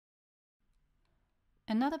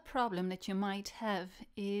Another problem that you might have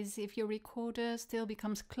is if your recorder still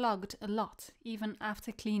becomes clogged a lot, even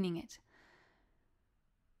after cleaning it.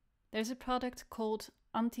 There's a product called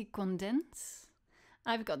anti-condense.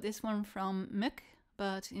 I've got this one from Lobke,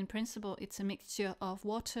 but in principle it's a mixture of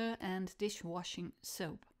water and dishwashing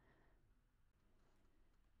soap.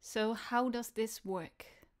 So how does this work?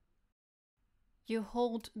 You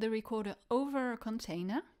hold the recorder over a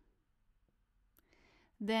container.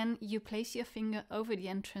 Then you place your finger over the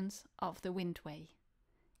entrance of the windway.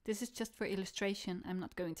 This is just for illustration, I'm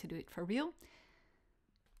not going to do it for real.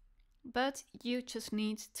 But you just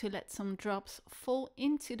need to let some drops fall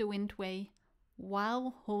into the windway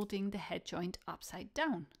while holding the head joint upside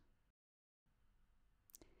down.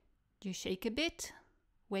 You shake a bit,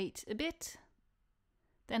 wait a bit,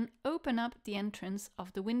 then open up the entrance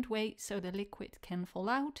of the windway so the liquid can fall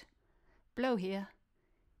out, blow here,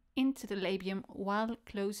 into the labium while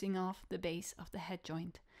closing off the base of the head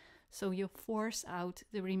joint, so you force out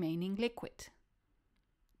the remaining liquid.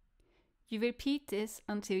 You repeat this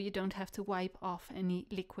until you don't have to wipe off any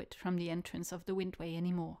liquid from the entrance of the windway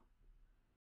anymore.